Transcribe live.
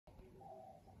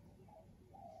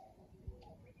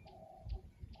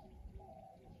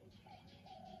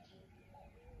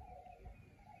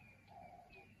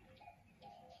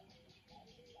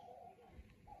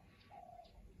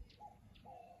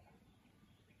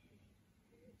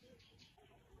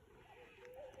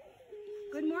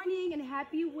morning and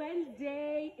happy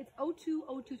Wednesday. It's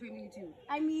 02/02/2022.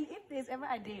 I mean, if there's ever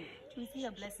a day to see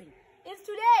a blessing, it's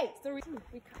today. So I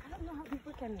don't know how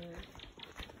people can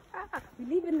we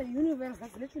live in the universe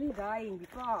that's literally dying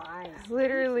before our eyes.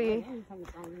 Literally.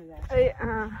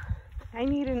 I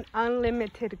need an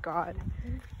unlimited God,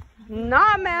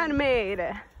 not man-made.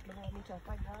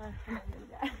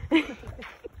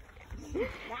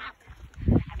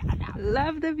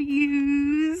 Love the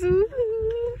views.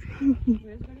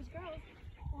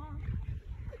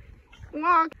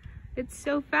 Walk. It's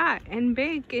so fat and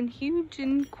big and huge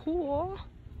and cool.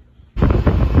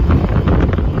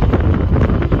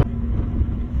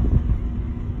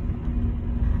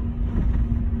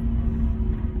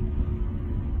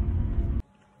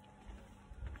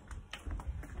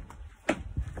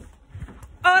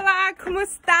 Hola, ¿cómo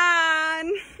están?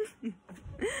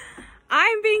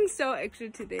 I'm being so extra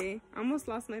today. I almost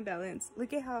lost my balance.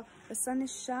 Look at how the sun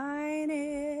is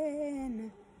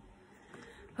shining.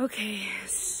 Okay,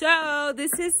 so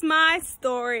this is my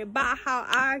story about how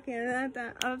I can let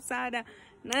that upside down.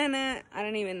 I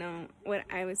don't even know what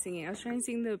I was singing. I was trying to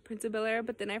sing the Prince of Bel-Air,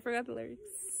 but then I forgot the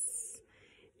lyrics.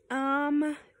 So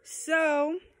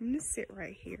I'm gonna sit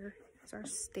right here. There's our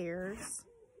stairs.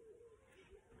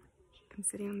 I'm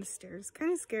sitting on the stairs.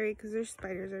 Kind of scary because there's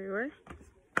spiders everywhere.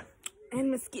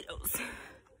 And mosquitoes.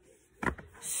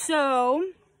 So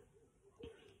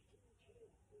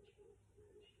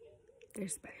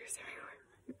there's spiders everywhere.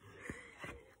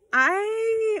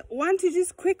 I want to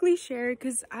just quickly share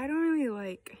because I don't really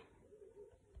like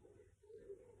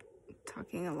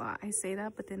talking a lot. I say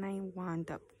that, but then I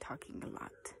wound up talking a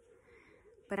lot.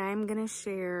 But I'm gonna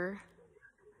share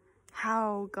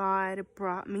how God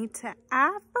brought me to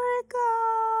Africa.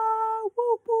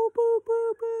 Woo, woo, woo,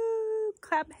 woo, woo.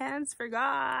 Clap hands for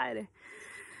God.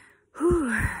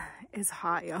 Whew, it's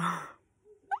hot, y'all.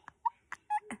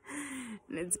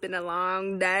 And it's been a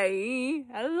long day.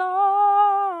 A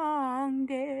long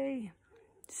day.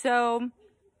 So,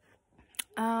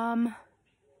 I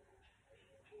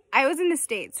was in the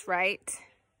States, right?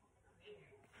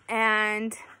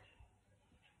 And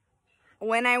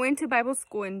when I went to Bible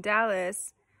school in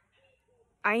Dallas,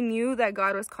 I knew that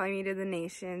God was calling me to the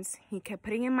nations. He kept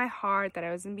putting in my heart that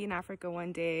I was going to be in Africa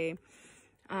one day,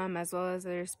 as well as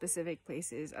other specific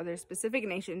places, other specific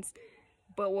nations.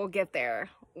 But we'll get there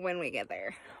when we get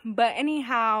there. But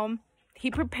anyhow,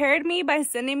 he prepared me by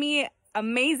sending me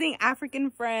amazing African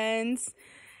friends.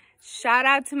 Shout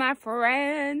out to my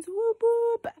friends. Whoop,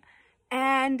 whoop.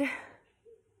 And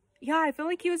yeah, I feel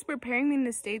like he was preparing me in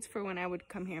the States for when I would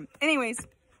come here. Anyways,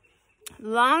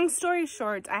 long story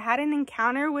short, I had an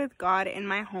encounter with God in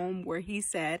my home where he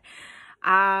said,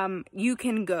 you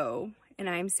can go. And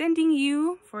I'm sending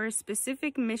you for a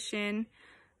specific mission,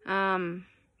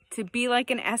 to be like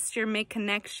an Esther, make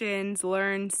connections,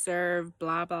 learn, serve,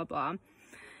 blah, blah, blah.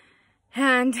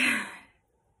 And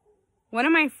one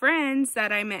of my friends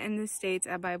that I met in the States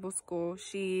at Bible school,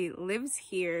 she lives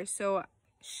here. So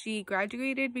she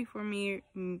graduated before me,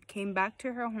 came back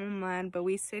to her homeland, but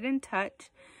we stayed in touch.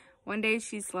 One day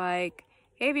she's like,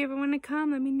 hey, if you ever want to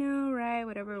come, let me know, right?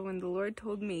 Whatever. When the Lord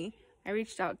told me, I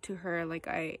reached out to her. Like,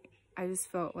 I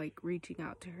just felt like reaching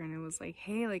out to her, and it was like,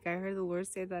 hey, like, I heard the Lord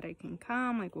say that I can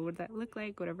come. Like, what would that look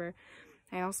like? Whatever.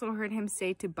 I also heard him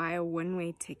say to buy a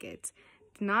one-way ticket.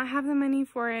 Did not have the money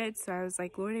for it, so I was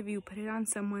like, Lord, if you put it on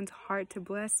someone's heart to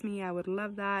bless me, I would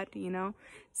love that, you know?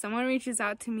 Someone reaches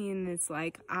out to me and it's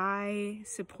like, I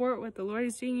support what the Lord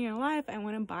is doing in your life. I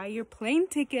want to buy your plane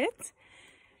ticket.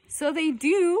 So they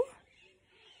do.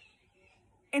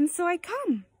 And so I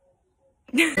come.